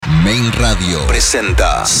Main Radio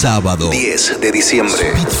presenta sábado 10 de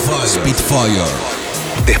diciembre Spitfire.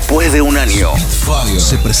 Después de un año, Spitfire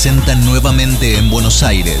se presenta nuevamente en Buenos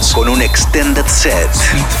Aires con un extended set.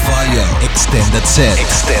 Spitfire Extended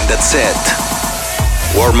Set.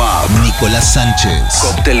 Warm Up, Nicolás Sánchez,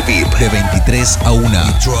 Cóctel VIP, de 23 a 1,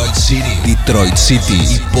 Detroit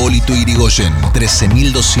City, Hipólito Yrigoyen,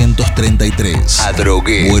 13.233,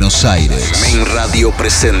 Adrogué, Buenos Aires. Main Radio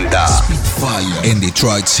presenta Spitfire en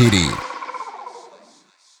Detroit City.